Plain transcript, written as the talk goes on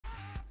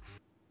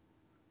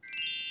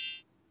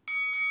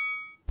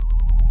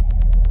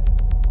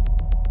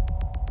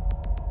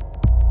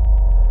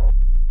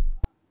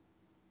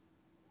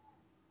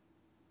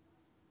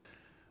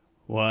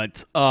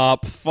What's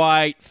up,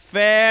 fight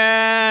fans?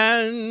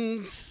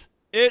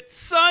 It's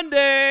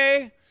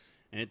Sunday,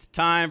 and it's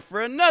time for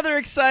another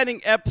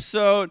exciting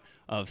episode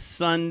of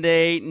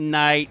Sunday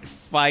Night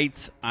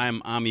Fights.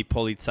 I'm Ami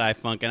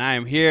Polizei-Funk, and I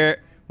am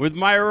here with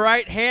my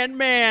right-hand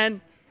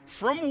man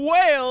from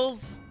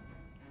Wales,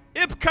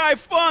 Ipkai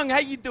Fung. How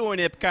you doing,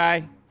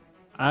 Ipkai?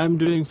 I'm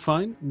doing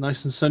fine.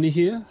 Nice and sunny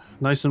here.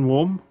 Nice and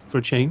warm for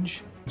a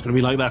change. It's going to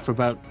be like that for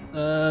about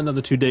another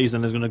 2 days,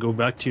 then it's going to go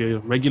back to your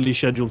regularly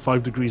scheduled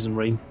 5 degrees and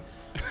rain.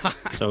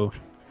 So,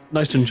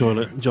 nice to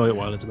enjoy it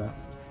while it's about.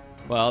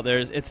 Well,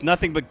 it's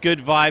nothing but good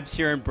vibes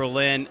here in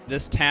Berlin.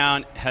 This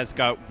town has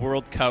got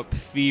World Cup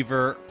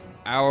fever.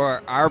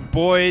 Our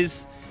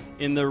boys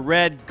in the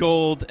red,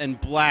 gold, and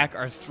black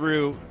are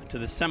through to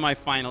the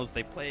semifinals.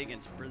 They play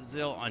against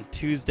Brazil on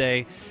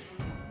Tuesday.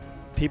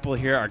 People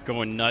here are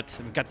going nuts.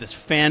 We've got this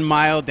fan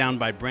mile down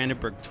by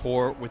Brandenburg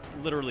Tor with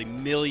literally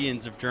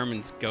millions of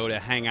Germans go to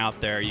hang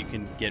out there. You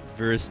can get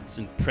wursts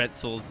and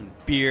pretzels and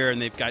beer, and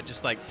they've got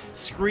just like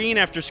screen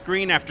after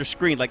screen after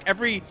screen. Like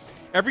every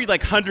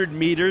like 100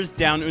 meters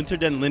down Unter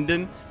den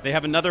Linden, they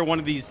have another one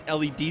of these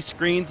LED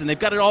screens, and they've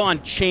got it all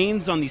on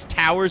chains on these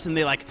towers, and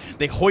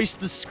they hoist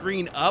the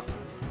screen up,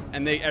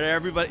 and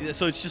everybody.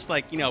 So it's just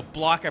like, you know,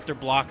 block after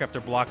block after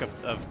block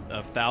of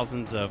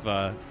thousands of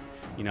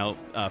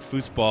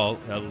foosball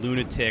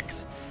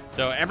lunatics.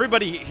 So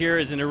everybody here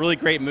is in a really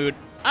great mood.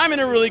 I'm in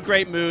a really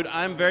great mood.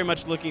 I'm very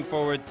much looking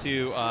forward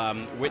to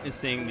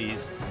witnessing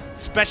these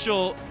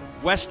special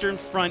Western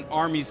Front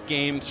Armies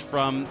games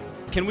from,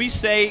 can we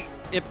say,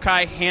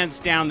 Ipkai, hands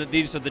down, that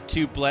these are the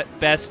two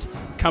best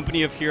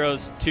Company of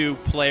Heroes 2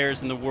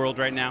 players in the world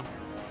right now?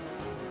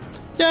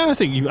 Yeah, I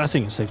think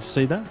it's safe to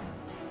say that.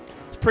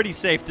 It's pretty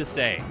safe to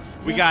say.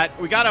 We got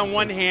on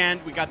one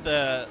hand, we got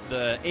the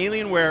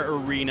Alienware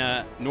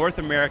Arena North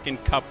American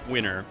Cup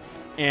winner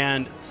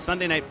and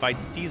Sunday Night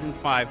Fights Season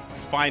 5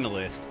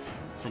 finalist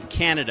from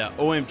Canada,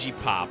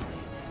 OMGPOP,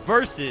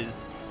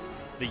 versus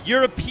the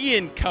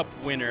European Cup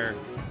winner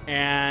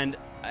and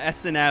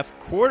SNF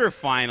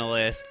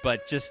quarterfinalist,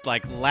 but just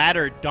like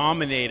ladder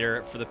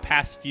dominator for the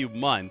past few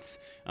months,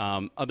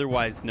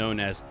 otherwise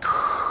known as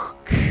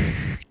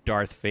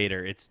Darth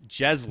Vader. It's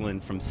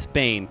Jesulin from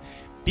Spain.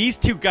 These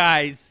two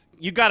guys,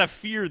 you got to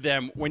fear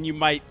them when you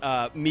might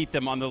meet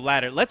them on the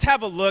ladder. Let's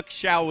have a look,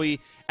 shall we,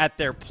 at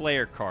their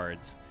player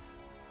cards.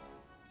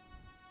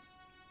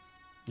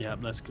 Yeah,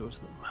 let's go to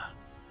them.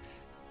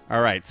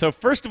 All right. So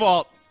first of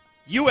all,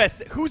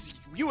 USA. Who's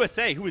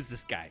USA? Who is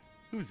this guy?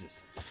 Who's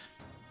this?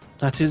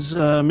 That is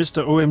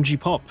Mr.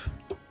 OMGPOP.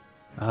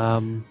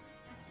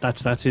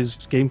 That's his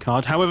game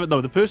card. However, though,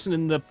 the person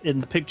in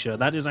the picture,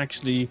 that is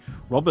actually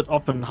Robert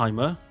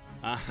Oppenheimer,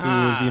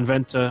 who is the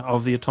inventor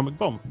of the atomic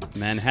bomb.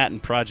 Manhattan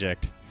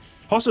Project.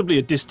 Possibly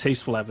a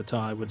distasteful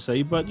avatar, I would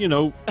say, but you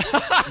know,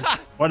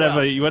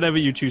 whatever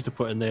you choose to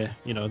put in there,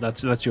 you know,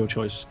 that's your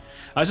choice.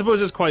 I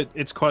suppose it's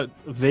quite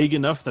vague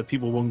enough that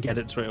people won't get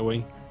it straight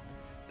away.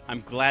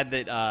 I'm glad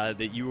that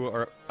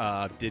you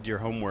did your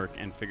homework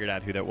and figured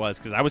out who that was,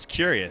 because I was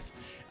curious.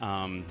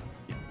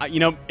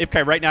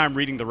 Ipkai, right now I'm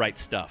reading The Right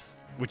Stuff,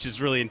 which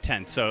is really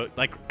intense. So,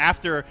 like,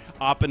 after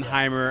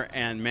Oppenheimer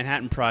and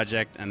Manhattan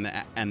Project and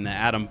the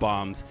atom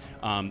bombs,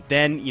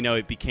 then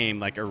it became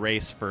like a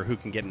race for who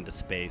can get into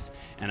space.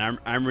 And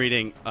I'm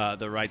reading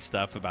The Right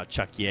Stuff about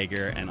Chuck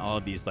Yeager and all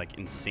of these like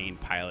insane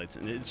pilots,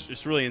 and it's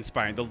just really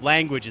inspiring. The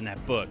language in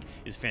that book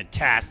is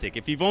fantastic.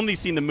 If you've only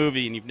seen the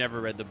movie and you've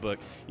never read the book,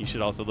 you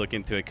should also look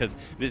into it, because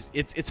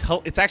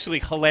it's actually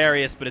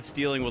hilarious, but it's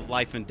dealing with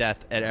life and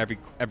death at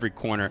every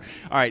corner.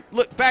 All right,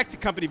 look back to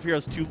Company of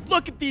Heroes 2.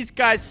 Look at these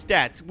guys'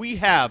 stats. We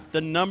have the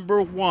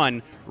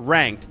 #1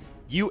 ranked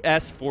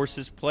U.S.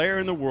 Forces player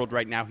in the world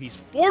right now. He's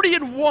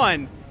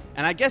 40-1,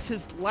 and I guess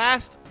his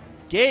last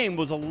game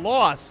was a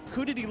loss.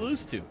 Who did he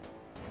lose to?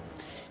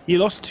 He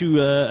lost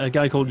to a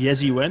guy called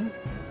Jesulin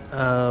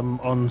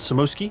on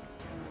Samoski.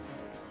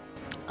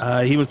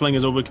 He was playing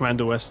as Ober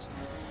Commander West,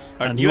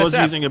 and he was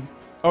using a...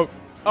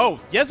 Oh,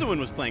 Jesulin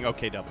was playing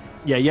OKW.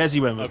 Yeah,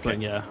 Jesulin was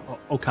playing, yeah,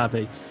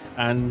 Okave.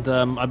 And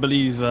I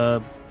believe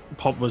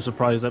Pop was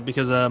surprised that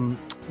because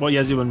what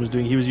Jesulin was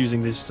doing, he was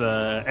using this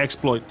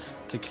exploit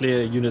to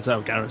clear units out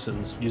of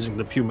garrisons using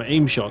the Puma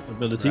aim shot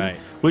ability, right,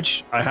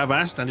 which I have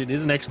asked, and it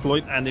is an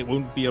exploit, and it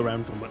won't be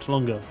around for much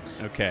longer.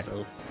 Okay,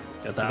 so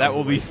that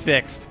will be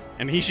fixed,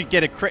 and he should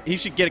get a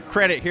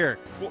credit here,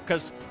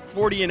 because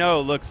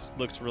 40-0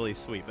 looks really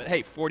sweet. But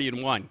hey,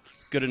 40-1,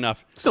 good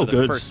enough. Still for the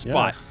good. First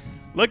spot. Yeah.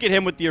 Look at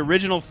him with the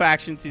original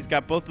factions. He's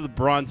got both of the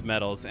bronze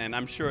medals, and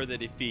I'm sure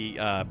that if he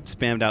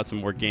spammed out some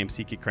more games,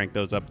 he could crank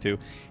those up too.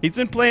 He's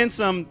been playing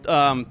some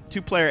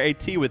two-player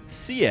AT with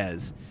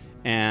Ciez,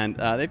 and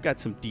they've got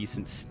some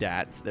decent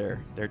stats.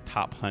 They're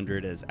top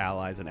 100 as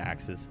allies and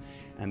axes.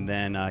 And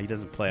then he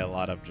doesn't play a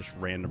lot of just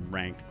random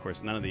ranked. Of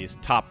course, none of these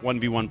top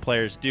 1v1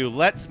 players do.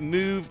 Let's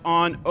move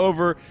on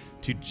over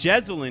to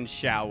Jesulin,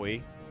 shall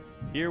we?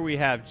 Here we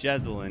have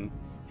Jesulin,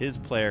 his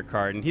player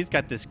card, and he's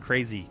got this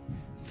crazy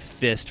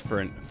fist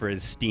for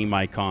his Steam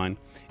icon.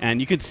 And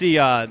you can see,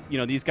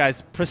 these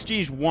guys,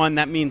 Prestige 1,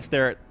 that means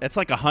it's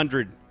like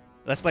 100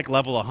 That's like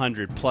level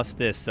 100 plus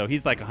this, so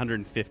he's like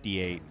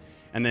 158.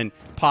 And then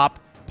Pop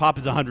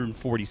is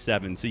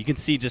 147, so you can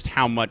see just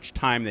how much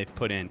time they've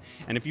put in.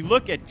 And if you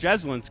look at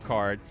Jesulin's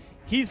card,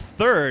 he's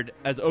third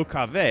as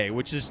OKV,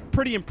 which is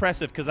pretty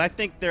impressive because I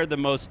think they're the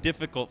most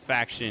difficult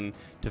faction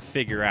to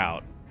figure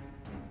out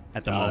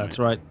at the moment. That's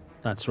right.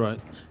 That's right.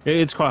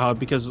 It's quite hard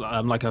because,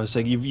 like I was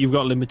saying, you've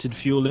got limited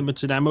fuel,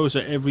 limited ammo,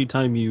 so every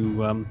time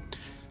you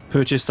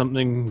purchase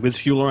something with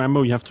fuel or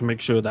ammo, you have to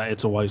make sure that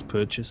it's a wise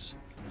purchase.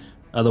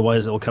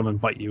 Otherwise, it'll come and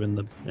bite you in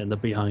the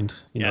behind.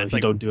 You know, if you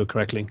don't do it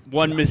correctly.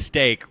 One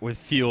mistake with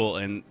fuel,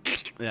 and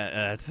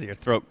that's your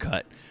throat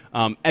cut.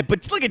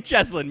 But look at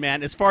Jesulin,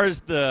 man. As far as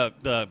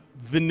the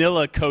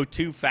vanilla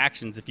KO2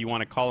 factions, if you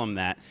want to call them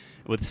that,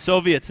 with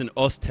Soviets and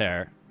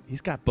Oster,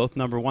 he's got both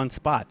 #1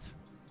 spots.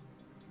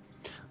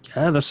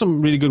 Yeah, that's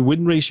some really good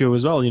win ratio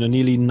as well. You know,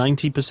 nearly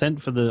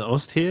 90% for the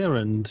Oster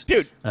and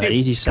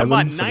 87 come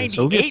on, for the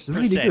Soviets.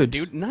 Really good,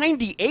 dude.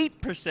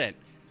 98%.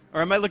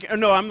 Or am I looking? Oh,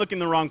 no, I'm looking in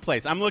the wrong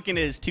place. I'm looking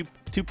at his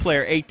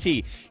two-player AT.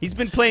 He's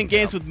been playing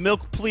games with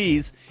Milk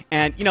Please,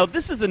 and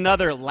this is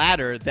another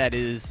ladder that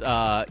is,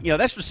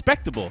 that's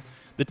respectable.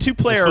 The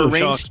two-player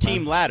arranged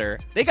team ladder.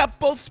 They got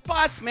both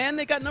spots, man.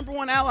 They got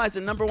 #1 allies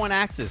and #1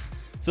 axis,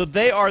 so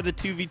they are the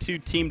 2v2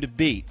 team to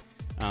beat.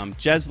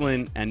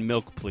 Jesulin and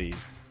Milk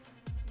Please.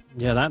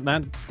 Yeah, that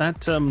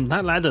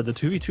ladder, the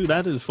 2v2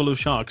 ladder, is full of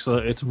sharks. So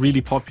it's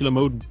really popular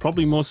mode,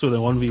 probably more so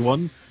than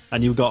 1v1,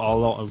 and you've got a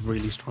lot of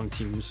really strong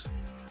teams.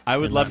 I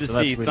would love to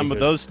see some of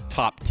those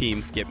top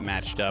teams get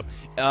matched up.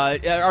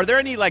 Are there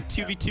any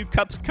 2v2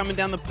 cups coming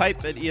down the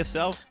pipe at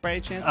ESL by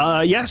any chance?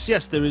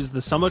 Yes, there is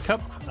the Summer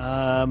Cup.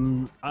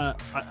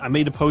 I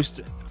made a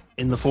post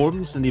in the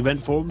forums, in the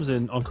event forums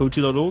on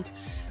KO2.org.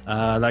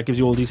 That gives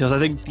you all details. I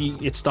think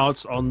it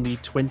starts on the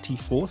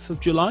 24th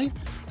of July,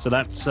 so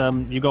that's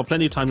you've got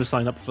plenty of time to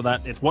sign up for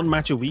that. It's one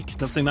match a week,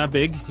 nothing that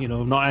big.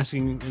 Not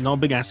a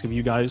big ask of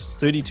you guys.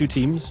 32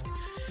 teams,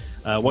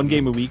 one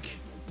game a week.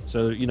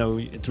 So,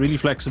 it's really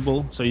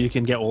flexible, so you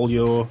can get all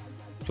your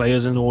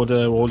players in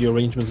order, all your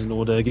arrangements in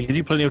order. Give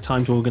you plenty of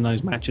time to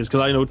organize matches,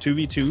 because I know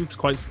 2v2 is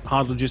quite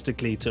hard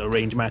logistically to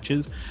arrange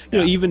matches.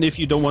 Even if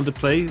you don't want to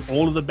play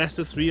all of the best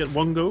of 3 at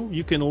one go,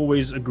 you can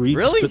always agree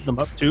to split them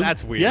up too.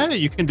 That's weird. Yeah,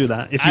 you can do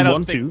that if you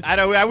want to.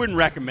 I wouldn't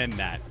recommend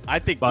that. I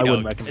think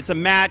wouldn't recommend. It's a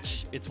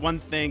match. It's one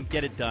thing.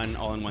 Get it done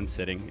all in one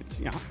sitting. It's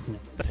doesn't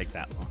take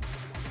that long.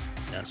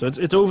 Yeah, so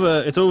it's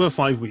over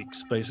 5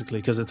 weeks basically,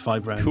 because it's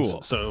 5 rounds.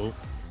 Cool. So.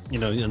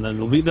 And then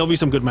there'll be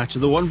some good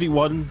matches. The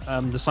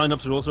 1v1, the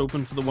sign-ups are also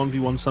open for the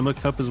 1v1 Summer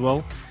Cup as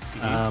well.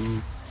 Mm-hmm.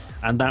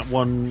 And that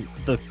one,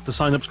 the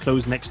sign-ups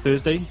close next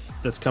Thursday.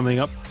 That's coming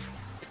up.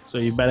 So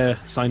you better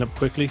sign up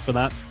quickly for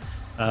that.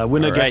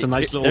 Winner gets a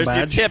nice little badge.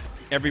 There's your tip,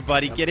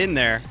 everybody. Yep. Get in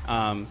there.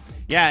 And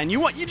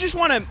you just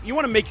want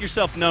to make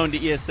yourself known to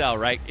ESL,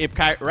 right?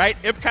 Ipkai, right?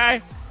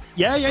 Ipkai?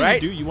 Yeah, right?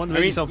 You do. You want to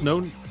make yourself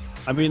known.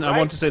 I mean, right? I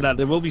want to say that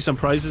there will be some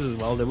prizes as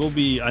well. There will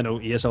be,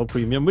 ESL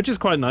Premium, which is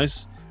quite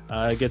nice.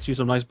 Gets you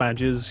some nice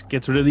badges.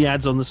 Gets rid of the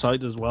ads on the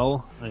site as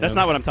well. That's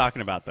not what I'm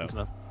talking about, though.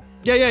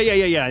 Yeah.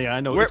 I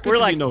know. We're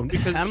like, known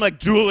because I'm like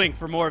drooling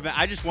for more events.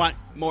 I just want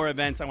more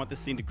events. I want this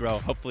scene to grow.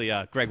 Hopefully,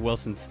 Greg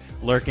Wilson's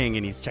lurking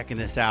and he's checking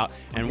this out.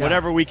 And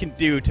whatever we can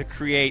do to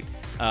create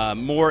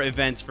more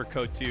events for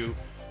KO2.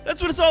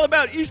 That's what it's all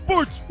about.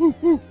 Esports. Woo,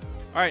 woo.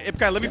 All right,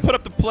 Ipkai, let me put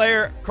up the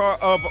player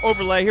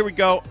overlay. Here we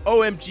go.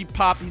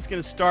 OMGPOP. He's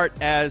going to start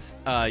as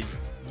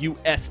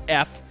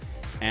USF.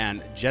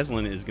 And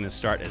Jesulin is going to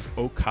start as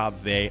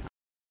OKV.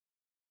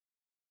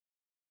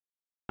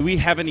 Do we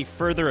have any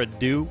further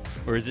ado,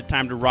 or is it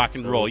time to rock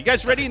and roll? You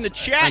guys ready in the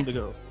chat? Time to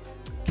go.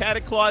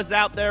 Cataclaws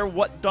out there.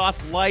 What doth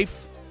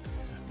life?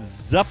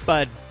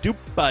 Zuppa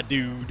doopa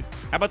dude.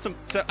 How about some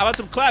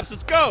claps?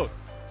 Let's go.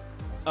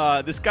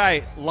 This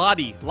guy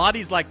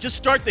Lottie's like, just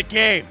start the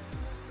game.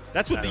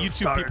 That's what the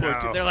YouTube people are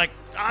doing. They're like,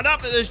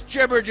 enough of this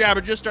jibber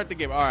jabber. Just start the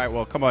game. All right,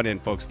 well, come on in,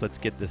 folks. Let's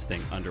get this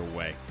thing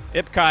underway.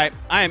 Ipkai,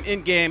 I am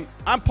in game.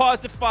 I'm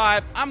paused at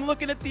 5. I'm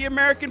looking at the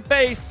American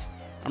base.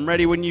 I'm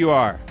ready when you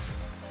are.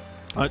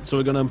 All right, so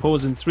we're going to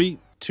unpause in 3,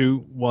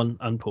 2, 1,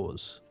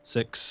 unpause.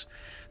 6,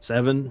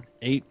 7,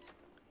 8,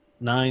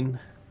 9,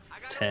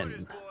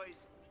 10.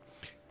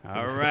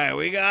 All right,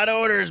 we got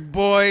orders,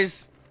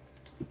 boys.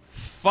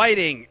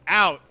 Fighting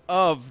out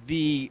of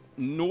the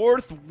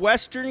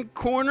northwestern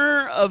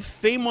corner of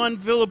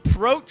Faymonville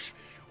Approach,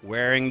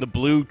 wearing the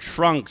blue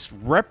trunks,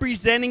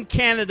 representing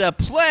Canada,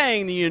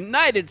 playing the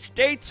United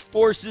States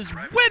Forces,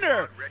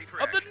 winner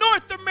of the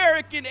North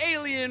American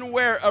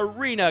Alienware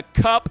Arena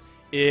Cup.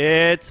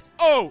 It's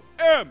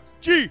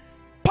OMGPOP!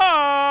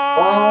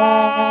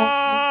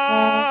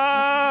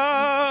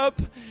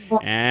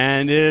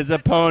 And his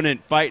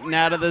opponent fighting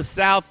out of the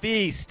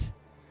southeast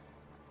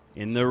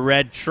in the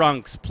red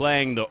trunks,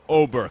 playing the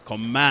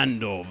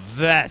Oberkommando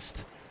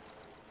vest,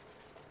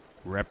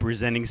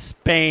 representing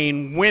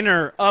Spain,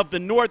 winner of the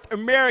North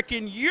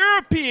American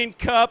European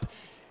Cup.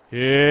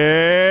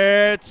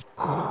 It's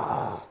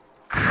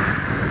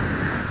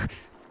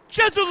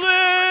Jesulin!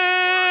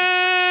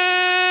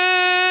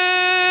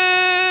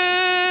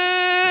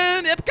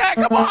 Ipkai,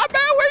 come on,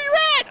 man, where you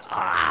at?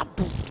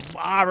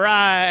 All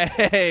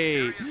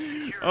right.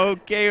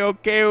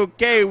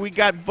 Okay. We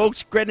got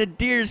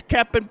Volksgrenadiers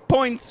capping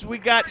points. We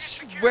got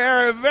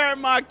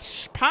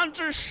Wehrmacht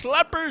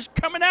Panzerschleppers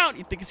coming out.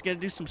 You think it's going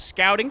to do some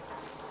scouting?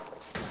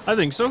 I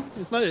think so.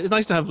 It's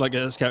nice to have like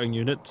a scouting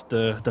unit,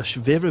 the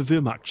Schwere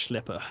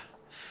Wehrmachtschlepper,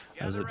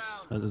 as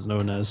it's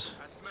known as.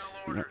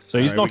 So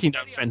he's knocking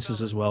down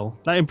fences as well.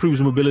 That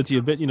improves mobility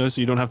a bit, so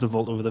you don't have to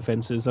vault over the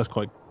fences. That's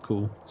quite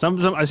cool.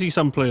 I see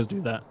some players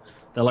do that.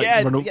 They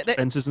run over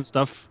fences and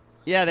stuff.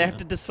 Yeah, they have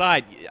to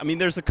decide. I mean,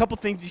 there's a couple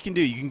things you can do.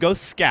 You can go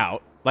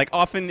scout. Like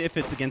often if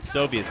it's against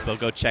Soviets, they'll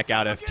go check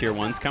out if Tier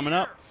 1's coming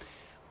up.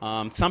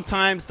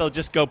 Sometimes they'll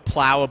just go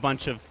plow a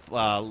bunch of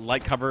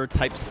light cover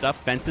type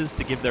stuff, fences,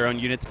 to give their own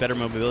units better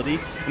mobility.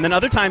 And then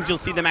other times you'll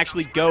see them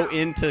actually go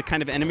into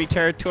kind of enemy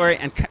territory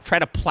and try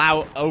to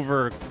plow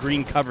over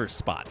green cover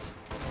spots.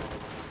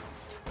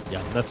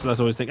 Yeah, that's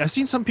always the thing. I've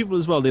seen some people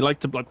as well. They like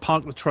to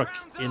park the truck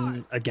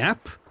in a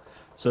gap,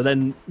 so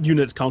then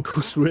units can't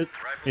go through it.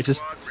 It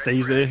just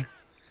stays there.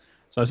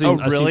 So I've seen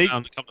a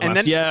couple of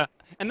maps. Yeah.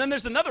 And then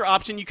there's another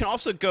option. You can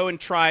also go and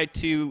try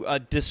to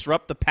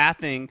disrupt the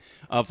pathing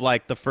of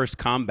like the first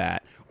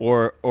combat,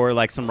 or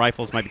like some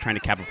rifles might be trying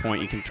to cap a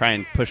point. You can try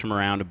and push them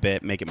around a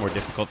bit, make it more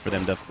difficult for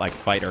them to like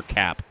fight or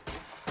cap.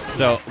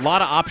 So a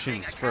lot of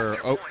options for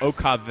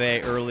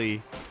OKV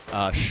early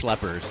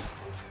schleppers.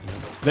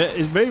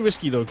 It's very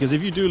risky though, because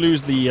if you do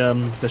lose the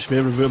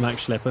Schwere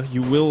Wehrmachtschlepper,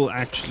 you will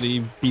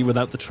actually be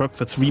without the truck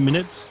for 3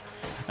 minutes,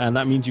 and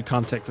that means you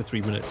can't tech for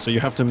 3 minutes. So you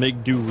have to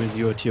make do with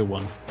your Tier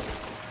 1.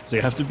 So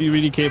you have to be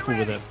really careful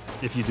with it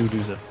if you do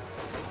lose it.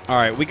 All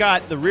right, we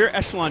got the rear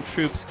echelon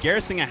troops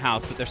garrisoning a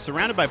house, but they're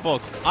surrounded by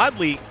Volks.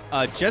 Oddly,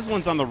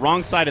 Jesulin's on the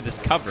wrong side of this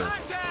cover.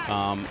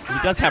 He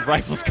does have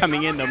rifles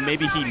coming in, though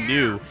maybe he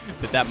knew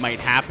that might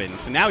happen.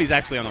 So now he's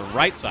actually on the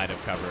right side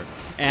of cover.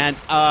 And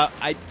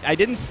I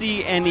didn't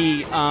see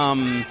any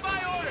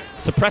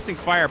suppressing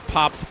fire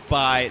popped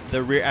by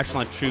the rear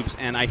echelon troops,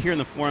 and I hear in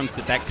the forums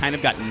that kind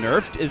of got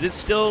nerfed. Is it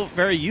still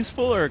very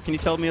useful, or can you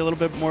tell me a little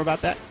bit more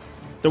about that?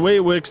 The way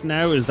it works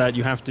now is that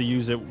you have to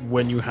use it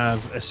when you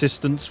have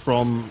assistance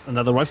from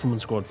another rifleman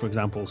squad, for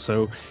example.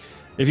 So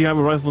if you have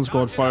a rifleman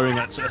squad firing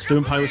at a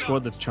stone pilot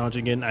squad that's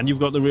charging in, and you've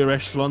got the rear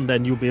echelon,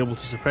 then you'll be able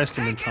to suppress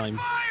them in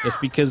time. It's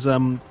because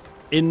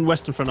in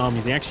Western Front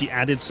armies, they actually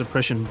added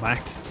suppression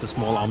back to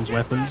small arms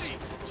weapons.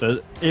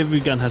 So every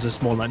gun has a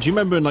small amount. Do you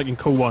remember in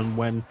Co 1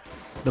 when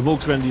the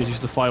Volksgrenadiers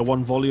used to fire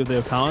one volley of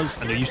their cars,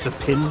 and they used to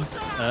pin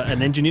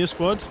an engineer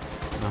squad?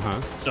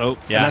 So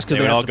yeah, that's because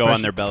they would all go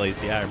on their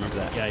bellies. Yeah, I remember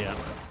that. Yeah.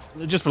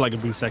 Just for like a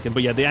brief second,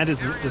 but yeah, they added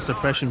the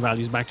suppression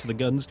values back to the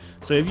guns.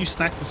 So if you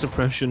stack the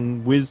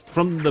suppression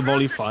from the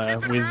volley fire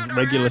with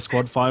regular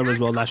squad fire as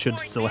well, that should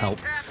still help.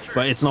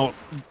 But it's not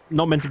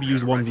meant to be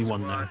used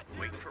 1v1 now.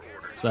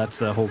 So that's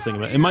the whole thing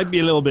of it. It might be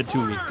a little bit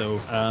too weak though.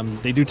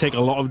 They do take a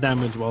lot of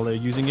damage while they're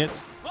using it,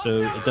 so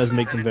it does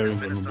make them very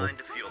vulnerable.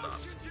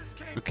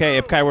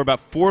 Okay, Ipkai, we're about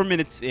 4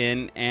 minutes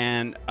in,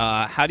 and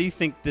how do you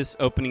think this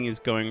opening is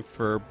going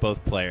for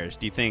both players?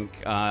 Do you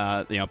think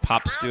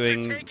Pop's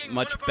doing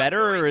much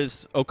better, or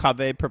is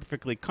OKV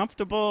perfectly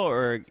comfortable,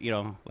 or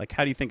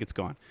how do you think it's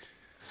going?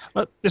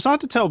 It's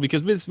hard to tell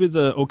because with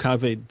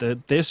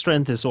OKV, their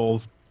strength is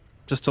sort of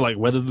just to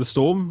weather the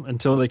storm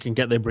until they can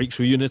get their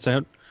breakthrough units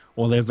out,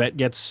 or their vet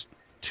gets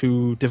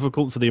too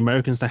difficult for the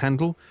Americans to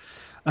handle.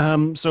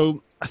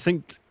 So I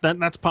think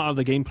that's part of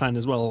the game plan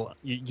as well.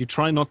 You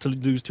try not to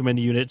lose too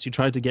many units. You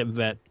try to get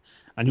vet,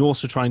 and you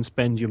also try and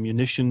spend your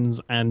munitions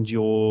and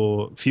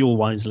your fuel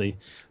wisely.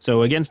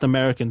 So against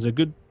Americans, a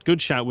good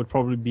shout would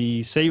probably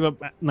be save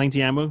up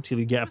 90 ammo till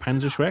you get a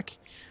Panzerschreck,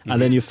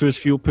 and then your first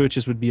fuel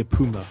purchase would be a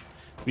Puma,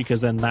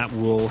 because then that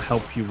will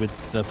help you with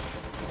the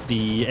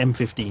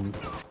M15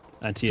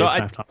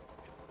 anti-aircraft.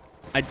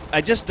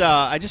 I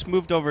just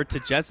moved over to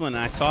Jesulin, and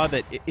I saw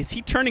that is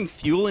he turning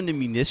fuel into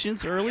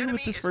munitions early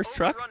with this first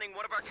truck?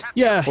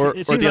 Yeah, or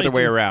the other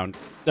way around.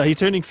 He's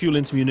turning fuel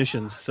into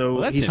munitions.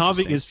 So he's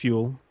halving his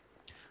fuel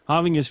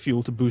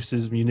to boost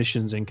his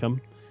munitions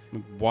income.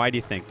 Why do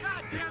you think?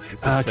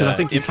 Because I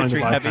think he's trying to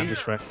buy a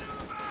Panzerschreck.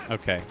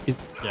 Okay.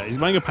 He's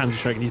buying a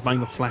Panzerschreck, and he's buying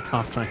the flak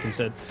half-track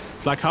instead.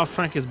 Flak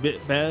half-track is a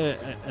bit better.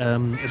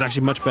 Is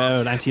actually much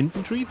better at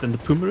anti-infantry than the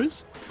Puma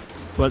is.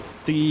 But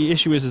the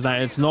issue is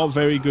that it's not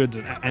very good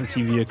at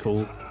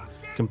anti-vehicle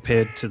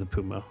compared to the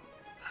Puma.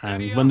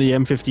 And when the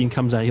M15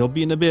 comes out, he'll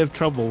be in a bit of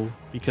trouble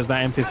because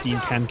that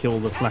M15 can kill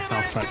the flak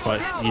half-track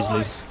quite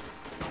easily.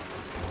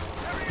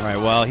 All right,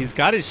 well, he's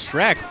got his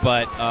Shrek,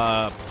 but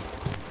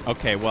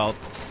okay, well,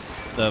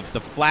 the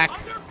flak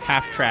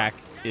half-track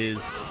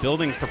is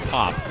building for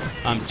Pop.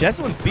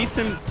 Jesulin beats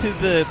him to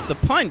the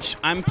punch.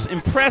 I'm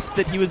impressed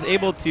that he was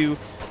able to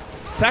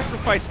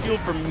sacrifice fuel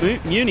for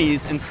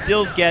munis and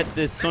still get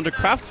this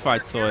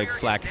Sonderkraftfahrzeug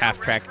flak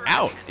half-track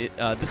out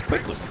this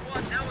quickly.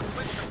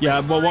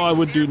 Yeah, but what I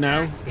would do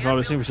now, if I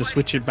was him, was to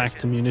switch it back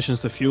to munitions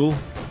to fuel,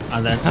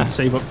 and then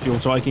save up fuel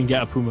so I can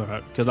get a Puma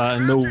out, because I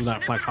know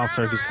that flak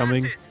half-track is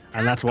coming,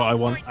 and that's what I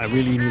want. I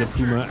really need a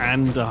Puma,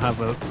 and I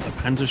have a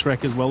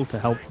Panzerschreck as well to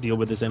help deal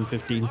with this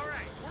M15.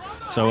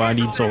 So I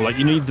need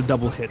you need the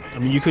double hit. I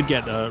mean, you could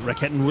get a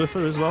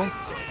Raketenwerfer as well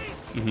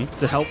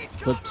to help,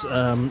 but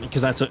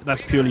because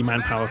that's purely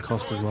manpower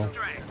cost as well.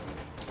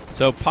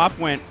 So Pop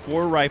went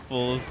 4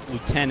 rifles,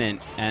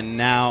 lieutenant, and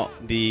now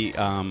the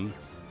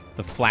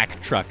flak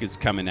truck is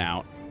coming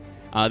out.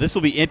 This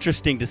will be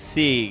interesting to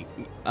see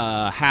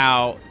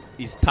how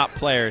these top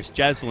players,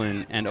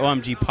 Jesulin and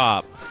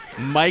OMGPOP,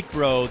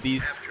 micro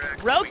these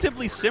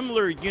relatively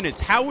similar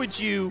units. How would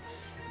you?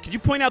 Could you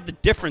point out the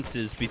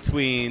differences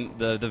between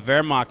the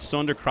Wehrmacht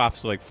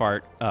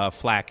Sonderkraftzeugfahrt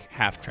flak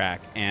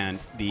half-track and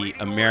the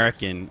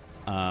American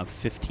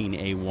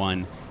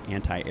 15A1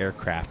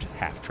 anti-aircraft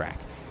half-track?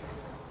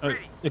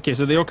 Okay,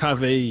 so the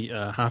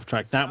OKV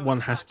half-track, that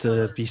one has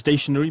to be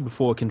stationary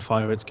before it can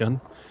fire its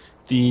gun.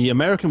 The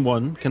American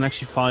one can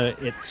actually fire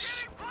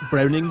its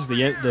Brownings,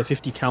 the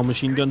 50 cal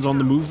machine guns on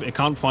the move. It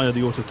can't fire the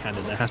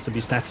autocannon. It has to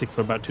be static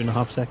for about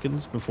 2.5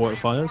 seconds before it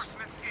fires.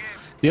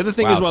 The other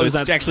thing as well is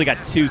that it's actually got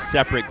 2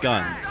 separate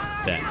guns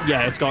then.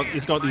 Yeah, it's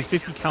got these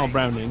 50 cal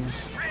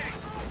Brownings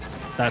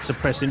that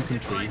suppress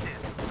infantry.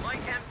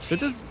 So it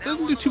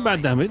doesn't do too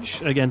bad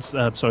damage against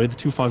the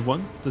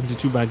 251 doesn't do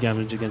too bad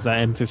damage against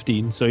that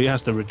M15. So he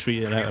has to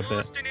retreat it out a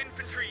bit.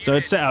 So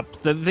it's set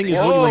up. The thing is,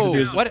 what you want to do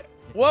is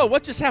Whoa,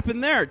 what just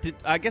happened there? Did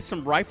I guess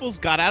some rifles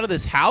got out of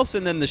this house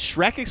and then the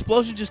Shrek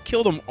explosion just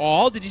killed them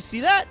all? Did you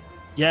see that?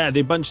 Yeah,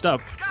 they bunched up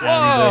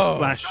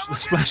and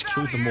Splash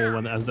killed them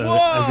all as they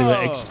were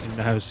exiting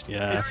the house.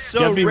 Yeah, it's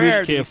so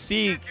rare to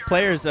see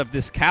players of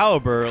this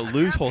caliber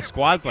lose whole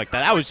squads like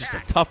that. That was just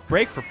a tough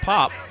break for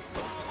Pop.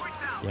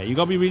 Yeah, you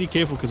gotta be really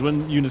careful because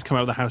when units come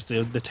out of the house,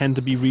 they tend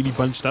to be really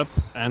bunched up,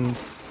 and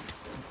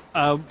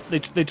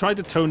they tried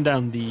to tone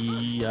down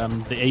the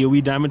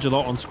AOE damage a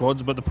lot on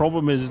squads, but the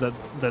problem is that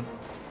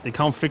they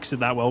can't fix it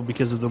that well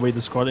because of the way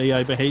the squad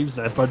AI behaves.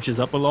 It bunches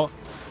up a lot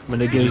when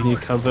it goes near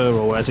cover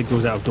or as it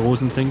goes out of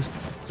doors and things.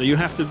 So you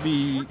have to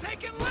be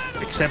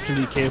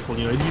exceptionally careful.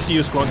 You know, if you see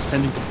your squads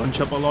tending to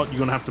bunch up a lot, you're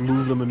gonna have to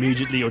move them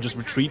immediately or just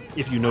retreat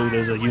if you know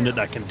there's a unit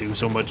that can do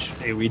so much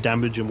AOE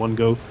damage in one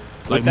go.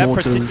 Like that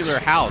particular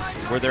house,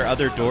 were there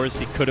other doors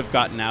he could have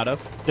gotten out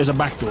of? There's a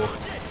back door.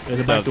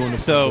 There's a back door in the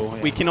front door,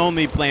 yeah. We can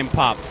only blame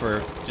Pop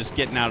for just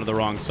getting out of the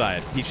wrong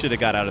side. He should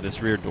have got out of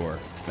this rear door.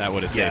 That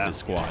would have saved his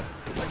squad.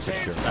 For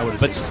sure.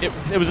 But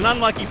it was an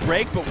unlucky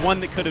break, but one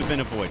that could have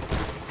been avoided.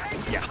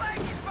 Yeah.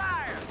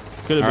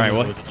 All right,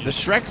 well, the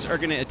Shreks are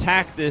going to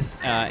attack this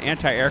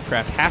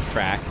anti-aircraft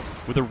half-track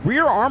with a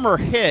rear armor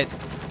hit.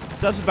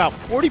 Does about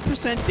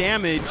 40%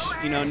 damage,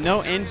 you know,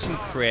 no engine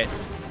crit.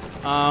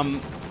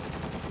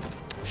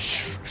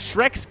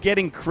 Shrek's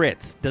getting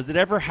crits. Does it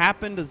ever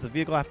happen? Does the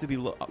vehicle have to be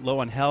low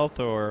on health,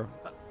 or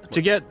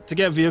to get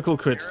vehicle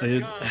crits?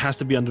 It has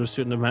to be under a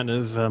certain amount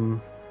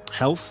of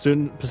health,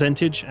 certain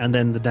percentage, and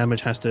then the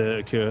damage has to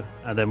occur.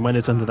 And then when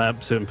it's under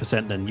that certain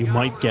percent, then you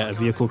might get a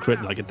vehicle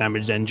crit, like a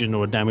damaged engine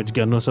or a damaged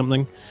gun or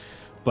something.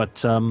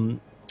 But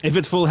if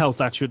it's full health,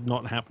 that should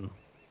not happen.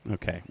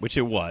 Okay, which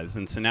it was,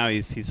 and so now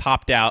he's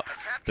hopped out.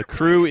 The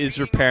crew is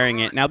repairing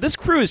it. Now this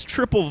crew is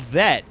triple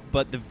vet,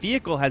 but the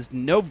vehicle has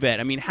no vet.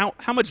 I mean,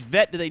 how much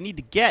vet do they need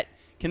to get?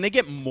 Can they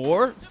get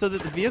more so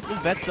that the vehicle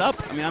vets up?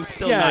 I mean, I'm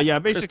still not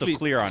crystal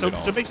clear on it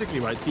all. So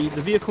basically, right,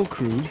 the vehicle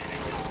crew,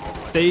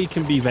 they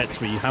can be vet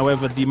 3.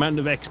 However, the amount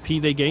of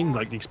XP they gain,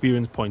 like the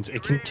experience points,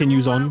 it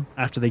continues on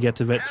after they get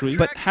to vet 3.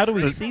 But how do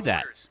we see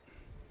that?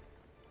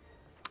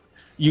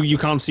 You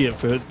can't see it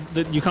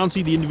you can't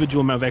see the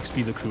individual amount of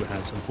XP the crew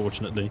has,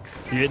 unfortunately.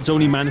 It's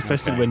only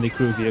manifested when they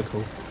crew a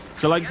vehicle.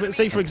 So, like,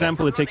 say for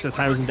example, it takes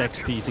 1,000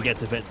 XP to get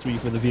to vet 3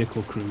 for the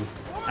vehicle crew,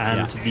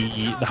 and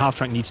the half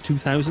track needs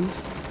 2,000.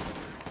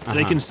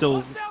 They can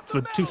still for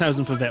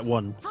 2,000 for vet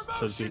 1,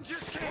 so to speak.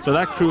 So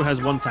that crew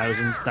has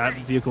 1,000. That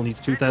vehicle needs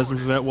 2,000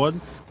 for vet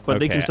 1, but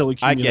they can still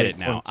accumulate. I get it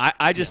now.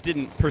 I just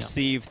didn't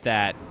perceive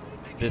that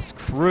this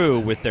crew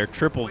with their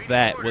triple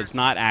vet was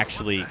not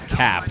actually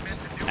capped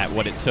at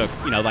what it took.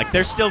 You know, like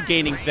they're still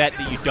gaining vet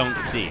that you don't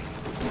see.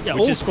 Yeah,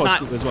 which all is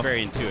squads not do as well.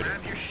 Very intuitive.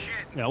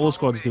 Yeah, all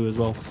squads do as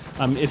well.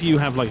 If you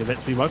have like a vet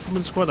 3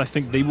 rifleman squad, I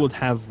think they would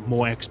have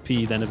more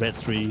XP than a vet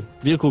 3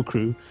 vehicle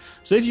crew.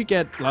 So if you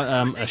get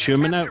a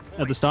Sherman out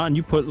at the start and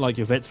you put like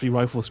a vet 3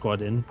 rifle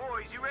squad in,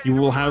 you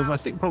will have, I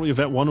think, probably a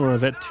vet 1 or a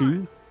vet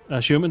 2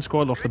 Sherman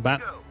squad off the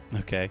bat.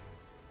 Okay.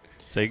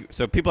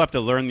 So people have to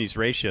learn these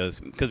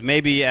ratios, because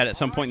maybe at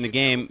some point in the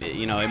game,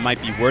 you know, it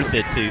might be worth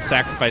it to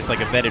sacrifice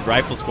like a vetted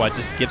rifle squad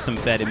just to give some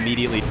vet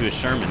immediately to a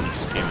Sherman that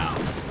just came out.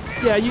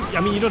 Yeah,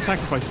 I mean, you don't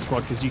sacrifice the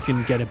squad because you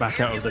can get it back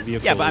out of the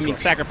vehicle. Yeah, but I mean,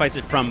 sacrifice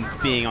it from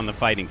being on the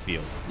fighting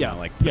field. Yeah, you know,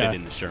 like put it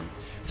in the Sherman.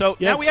 So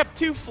now we have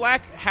 2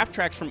 flak half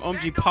tracks from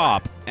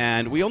OMGPOP,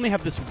 and we only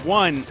have this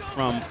one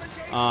from.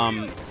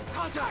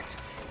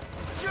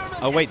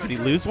 Oh wait, did he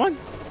lose one?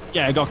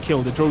 Yeah, it got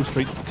killed. It drove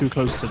straight too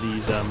close to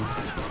these the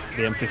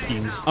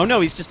M15s. Oh no,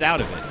 he's just out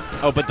of it.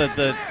 Oh, but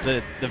the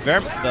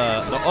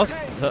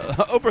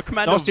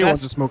Oberkommando Austria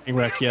was a smoking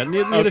wreck. Yeah,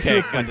 near the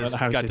fuel plant at the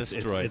house. Got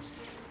destroyed.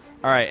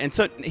 All right, and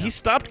so he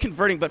stopped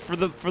converting, but for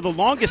the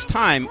longest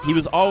time, he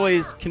was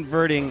always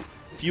converting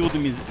fuel to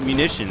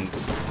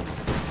munitions.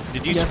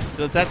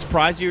 Does that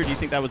surprise you, or do you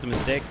think that was a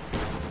mistake?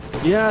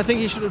 Yeah, I think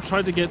he should have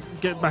tried to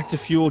get back to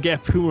fuel,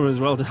 get a Puma as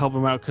well to help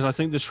him out, because I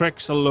think the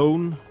Shreks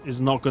alone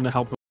is not going to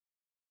help him.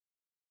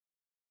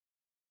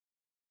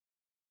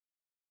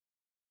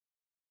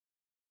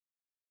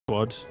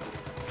 Squad.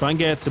 Try and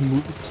get it to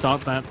move,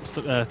 start that,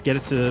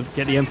 get the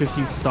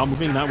M15 to start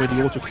moving. That way the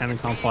autocannon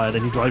can't fire.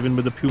 Then you drive in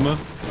with the Puma,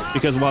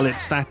 because while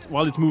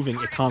it's moving,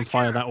 it can't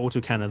fire that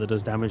autocannon that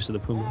does damage to the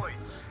Puma.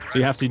 So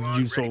you have to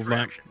use sort of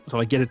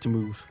like get it to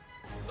move.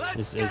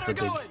 Is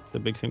the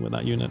big thing with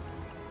that unit.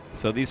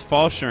 So these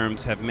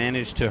Fallschirms have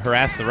managed to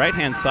harass the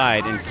right-hand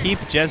side and keep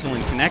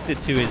Jesulin connected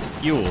to his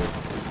fuel.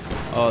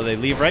 Oh, they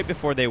leave right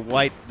before they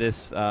wipe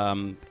this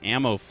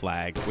ammo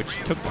flag, which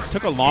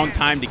took a long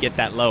time to get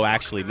that low,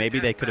 actually. Maybe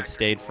they could have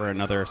stayed for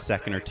another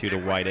second or two to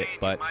wipe it,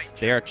 but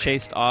they are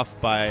chased off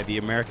by the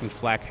American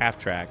flak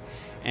half-track.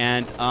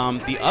 And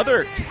the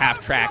other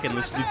half-track and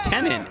this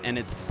lieutenant and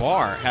its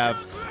bar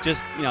have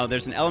just,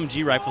 there's an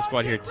LMG rifle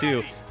squad here,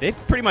 too. They've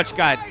pretty much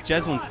got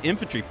Jesulin's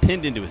infantry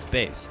pinned into his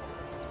base.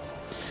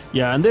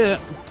 Yeah, and the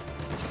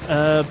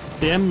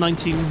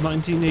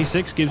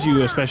M19A6 gives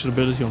you a special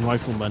ability on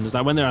riflemen, is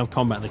that when they're out of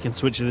combat, they can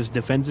switch to this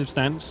defensive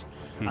stance,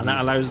 and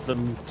that allows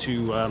them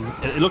to,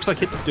 it looks like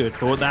hit the dirt,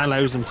 but that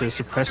allows them to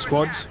suppress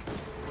squads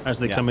as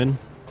they come in.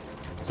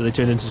 So they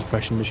turn into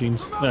suppression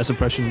machines,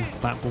 suppression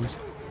platforms.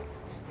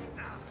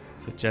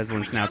 So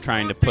Jesulin's now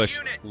trying to push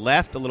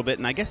left a little bit,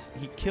 and I guess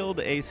he killed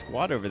a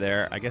squad over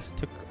there. I guess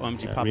took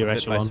OMGPOP a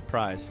bit by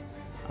surprise.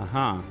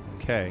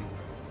 Okay.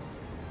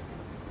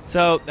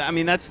 So,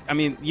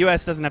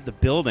 U.S. doesn't have to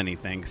build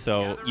anything,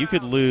 so you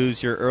could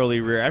lose your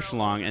early rear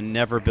echelon and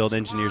never build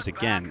engineers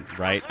again,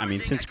 right? I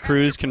mean, since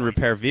crews can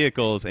repair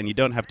vehicles and you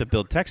don't have to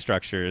build tech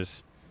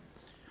structures.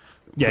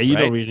 Yeah, you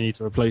don't really need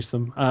to replace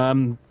them.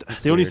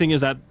 The only thing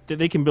is that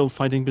they can build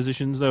fighting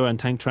positions, though, and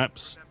tank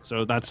traps,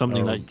 so that's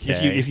something that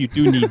if you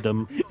do need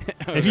them,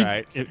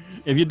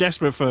 if you're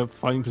desperate for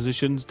fighting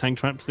positions, tank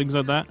traps, things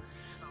like that,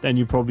 then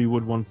you probably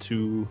would want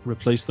to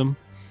replace them.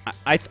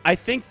 I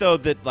think though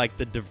that like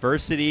the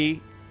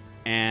diversity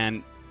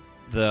and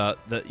the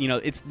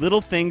it's little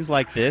things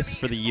like this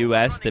for the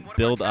U.S. that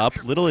build up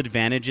little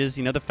advantages.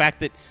 The fact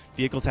that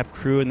vehicles have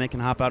crew and they can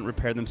hop out and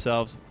repair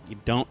themselves. You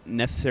don't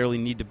necessarily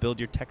need to build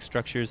your tech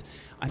structures.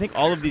 I think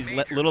all of these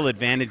little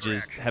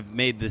advantages have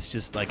made this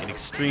just like an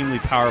extremely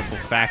powerful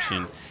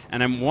faction.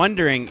 And I'm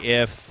wondering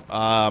if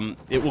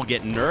it will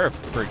get nerfed,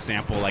 for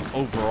example, like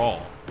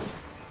overall.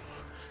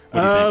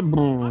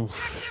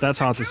 That's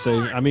hard to say.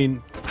 I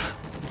mean,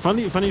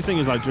 funny thing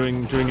is, like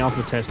during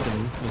alpha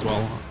testing as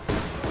well,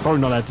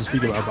 probably not allowed to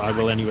speak about it, but I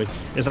will anyway,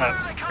 is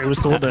that it was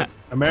thought that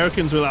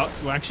Americans were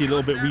actually a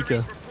little bit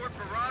weaker.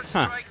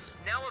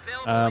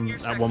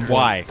 At one point.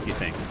 Why, do you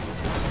think?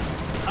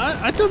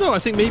 I don't know. I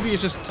think maybe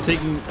it's just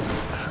taking...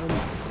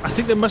 I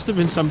think there must have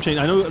been some change.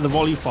 I know the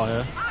volley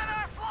fire,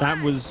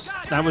 that was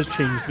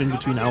changed in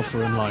between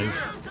alpha and live.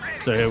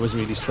 So it was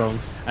really strong.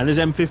 And this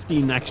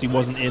M15 actually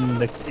wasn't in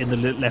the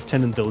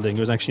lieutenant building. It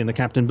was actually in the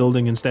captain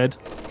building instead.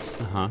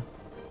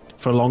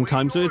 For a long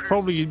time. So it's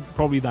probably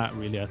that,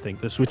 really, I think.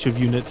 The switch of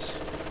units.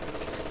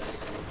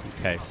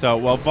 Okay, so,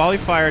 well, volley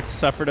fire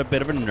suffered a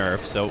bit of a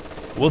nerf, so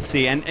we'll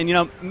see. And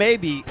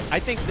maybe, I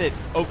think that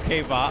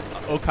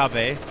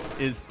OKV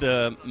is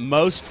the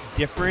most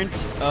different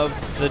of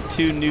the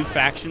two new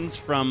factions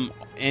from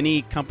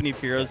any Company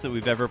of Heroes that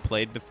we've ever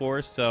played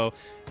before, so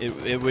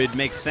it would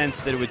make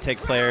sense that it would take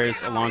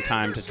players a long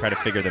time to try to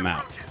figure them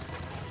out.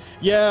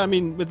 Yeah, I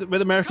mean,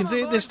 with Americans,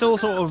 there's still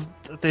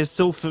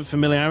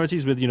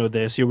familiarities with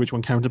their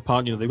CR1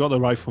 counterpart. They've got the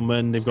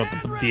riflemen, they've got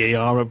the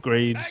BAR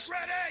upgrades,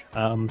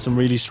 some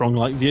really strong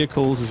light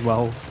vehicles as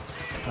well,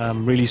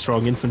 really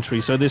strong infantry.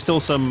 So there's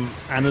still some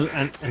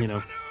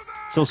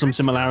still some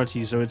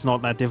similarities. So it's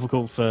not that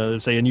difficult for,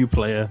 say, a new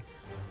player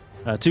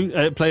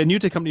to play a new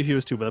to Company of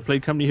Heroes 2, but they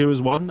played Company of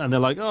Heroes 1, and they're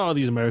like, oh,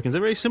 these Americans,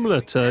 they're very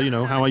similar to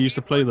how I used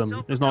to play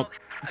them. It's not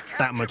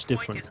that much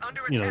different,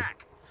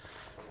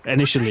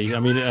 Initially, I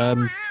mean,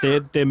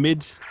 their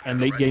mid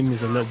and late game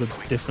is a little bit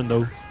different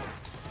though,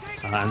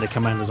 and the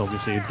command is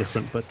obviously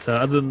different. But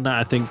other than that,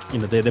 I think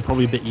they're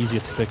probably a bit easier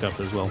to pick up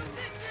as well.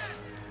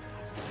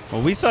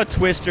 Well, we saw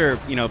Twister,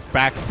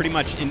 backed pretty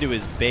much into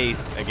his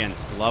base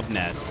against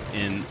Loveness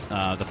in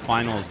the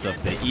finals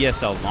of the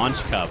ESL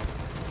Launch Cup.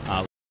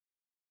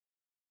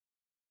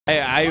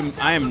 I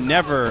am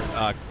never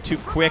too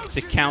quick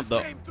to count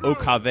the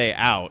OKV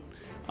out.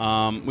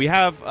 We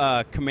have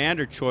a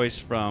commander choice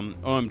from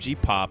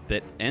OMGPOP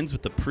that ends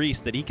with the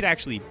priest that he could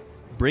actually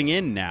bring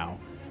in now.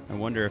 I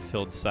wonder if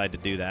he'll decide to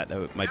do that.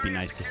 That might be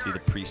nice to see the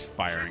priest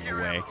firing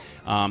away.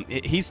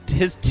 His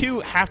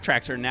two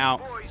half-tracks are now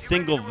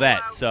single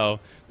vet, so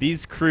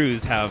these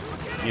crews have,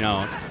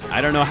 I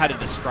don't know how to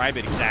describe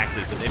it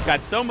exactly, but they've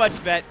got so much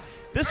vet.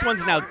 This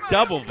one's now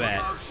double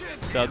vet,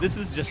 so this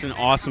is just an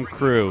awesome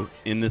crew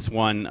in this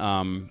one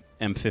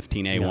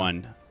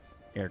M15A1.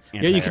 Yeah.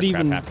 You could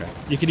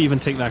even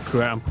take that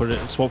crew out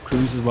and swap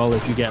crews as well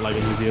if you get like a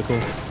new vehicle.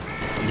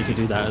 You could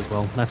do that as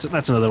well.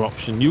 That's another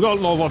option. You've got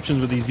a lot of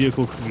options with these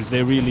vehicle crews.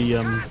 They're really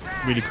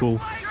really cool.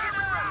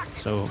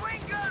 So,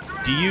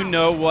 do you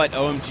know what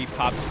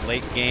OMGPOP's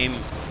late game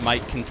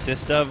might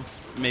consist of,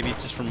 maybe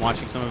just from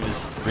watching some of his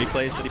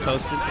replays that he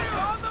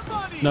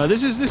posted? No,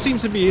 this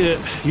seems to be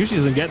usually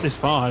doesn't get this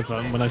far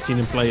when I've seen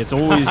him play. It's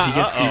always he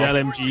gets these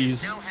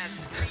LMGs.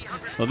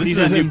 Well, this is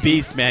a new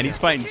beast, man. He's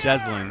fighting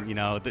Jesulin. You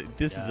know,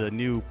 this is a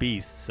new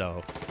beast,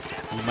 so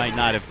he might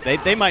not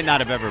have. They might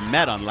not have ever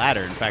met on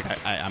ladder. In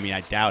fact, I mean,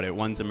 I doubt it.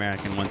 One's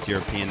American, one's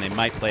European. They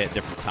might play at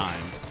different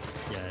times.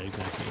 Yeah,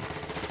 exactly.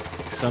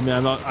 So I mean,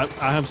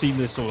 I have seen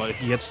this. So like,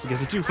 he gets the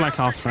 2 flak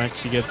half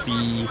tracks. He gets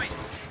the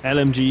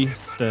LMG,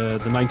 the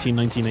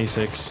 1919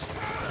 A6,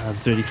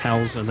 30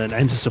 cals, and then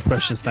enters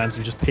suppression stance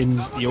and just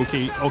pins the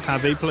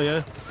OKV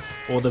player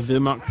or the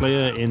Wehrmacht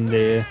player in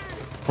their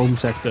home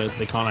sector.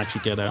 They can't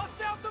actually get out.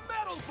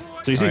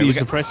 So you see these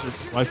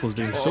suppressive rifles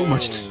doing so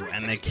much.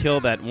 And they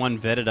kill that one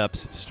vetted up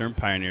Stern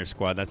Pioneer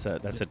squad. That's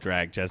a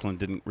drag. Jesulin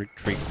didn't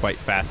retreat quite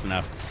fast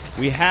enough.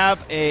 We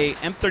have a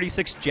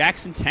M36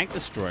 Jackson tank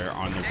destroyer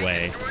on the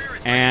way.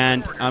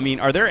 And, I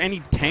mean, are there any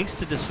tanks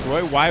to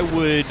destroy? Why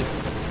would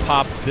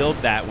Pop build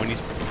that when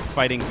he's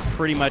fighting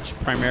pretty much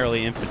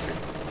primarily infantry?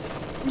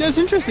 Yeah, it's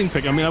an interesting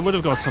pick. I mean, I would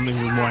have got something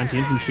with more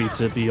anti-infantry,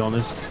 to be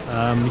honest.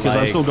 Because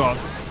I've still got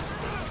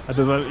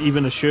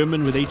even a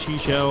Sherman with HE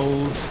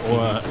shells, or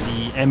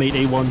the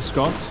M8A1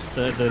 Scott,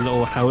 the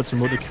little howitzer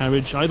motor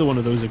carriage. Either one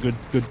of those are good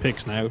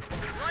picks now.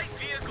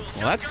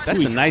 Well,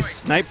 that's a nice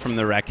snipe from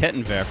the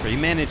Raketenwerfer. He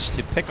managed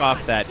to pick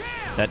off that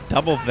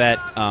double vet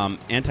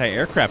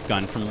anti-aircraft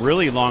gun from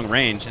really long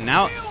range, and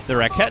now the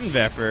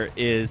Raketenwerfer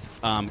is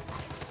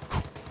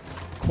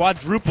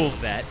quadruple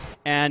vet.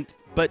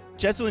 But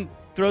Jesulin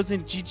throws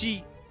in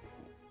GG.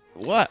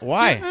 What?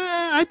 Why?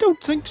 I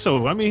don't think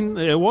so. I mean,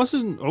 it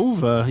wasn't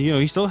over. You know,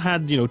 he still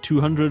had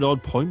 200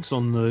 odd points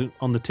on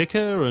the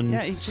ticker, and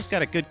yeah, he just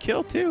got a good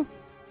kill too.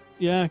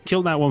 Yeah,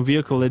 killed that one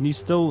vehicle, and he's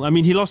still. I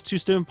mean, he lost 2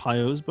 Stern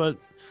Pios, but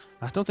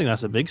I don't think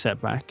that's a big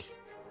setback.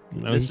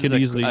 You know, this he could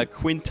easily a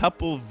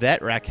quintuple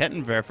vet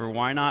Raketenwerfer.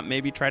 Why not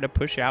maybe try to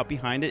push out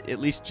behind it? At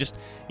least just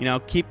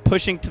keep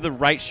pushing to the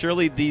right.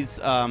 Surely these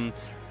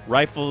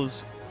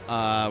rifles.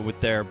 With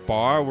their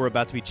bar, we're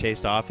about to be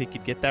chased off. He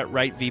could get that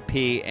right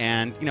VP,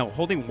 and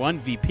holding 1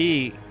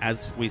 VP,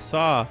 as we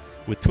saw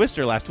with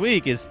Twister last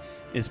week, is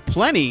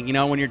plenty.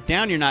 When you're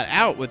down, you're not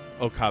out with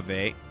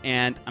OKV,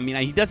 and I mean,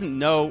 he doesn't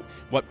know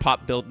what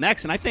Pop build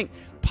next, and I think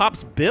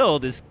Pop's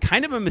build is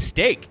kind of a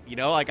mistake.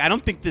 Like I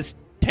don't think this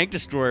tank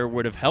destroyer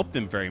would have helped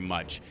him very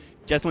much.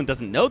 Jesulin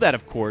doesn't know that,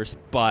 of course,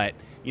 but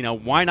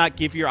why not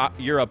give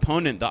your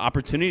opponent the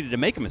opportunity to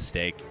make a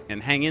mistake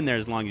and hang in there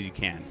as long as you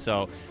can?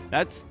 So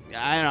that's,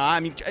 I don't know. I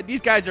mean, these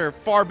guys are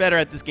far better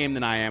at this game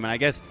than I am, and I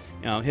guess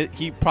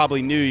he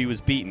probably knew he was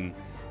beaten.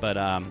 But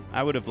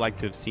I would have liked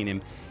to have seen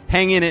him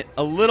hang in it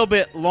a little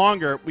bit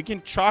longer. We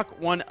can chalk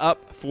one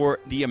up for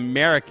the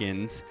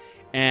Americans.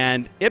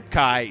 And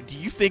Ipkai, do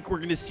you think we're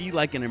going to see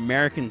like an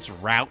Americans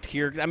rout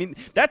here? I mean,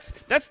 that's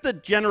the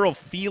general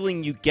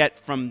feeling you get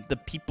from the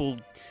people,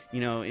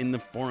 in the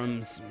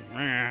forums.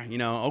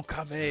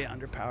 OKV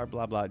underpowered,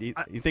 blah blah. Do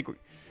you think?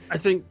 I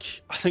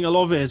think a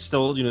lot of it is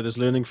still this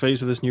learning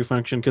phase of this new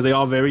faction, because they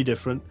are very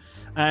different,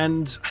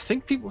 and I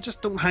think people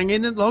just don't hang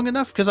in it long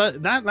enough. Because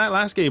that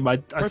last game, I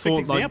thought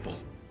example.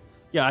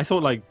 I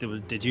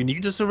thought did you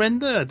need to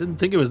surrender? I didn't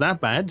think it was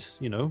that bad,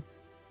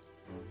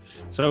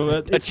 So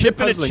a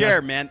chip in a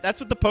chair, man. That's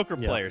what the poker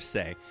players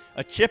say.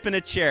 A chip in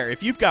a chair.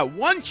 If you've got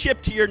 1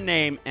 chip to your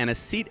name and a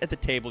seat at the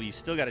table, you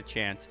still got a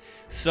chance.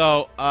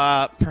 So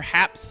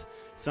perhaps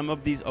some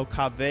of these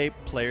OKV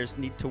players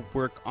need to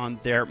work on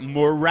their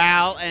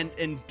morale and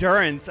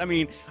endurance. I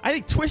mean, I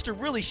think Twister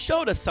really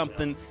showed us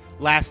something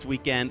last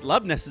weekend.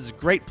 Loveness is a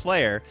great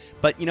player,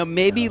 but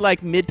maybe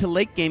like mid to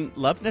late game,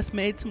 Loveness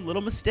made some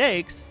little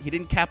mistakes. He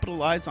didn't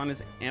capitalize on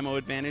his ammo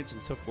advantage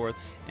and so forth,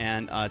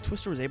 and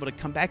Twister was able to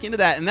come back into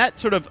that, and that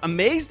sort of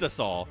amazed us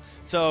all.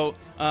 So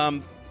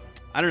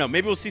I don't know,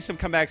 maybe we'll see some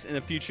comebacks in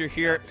the future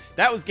here.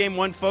 That was game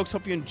 1, folks.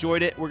 Hope you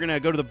enjoyed it. We're gonna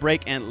go to the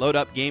break and load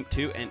up game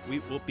 2, and we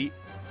will be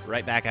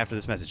right back after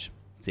this message.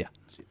 See ya.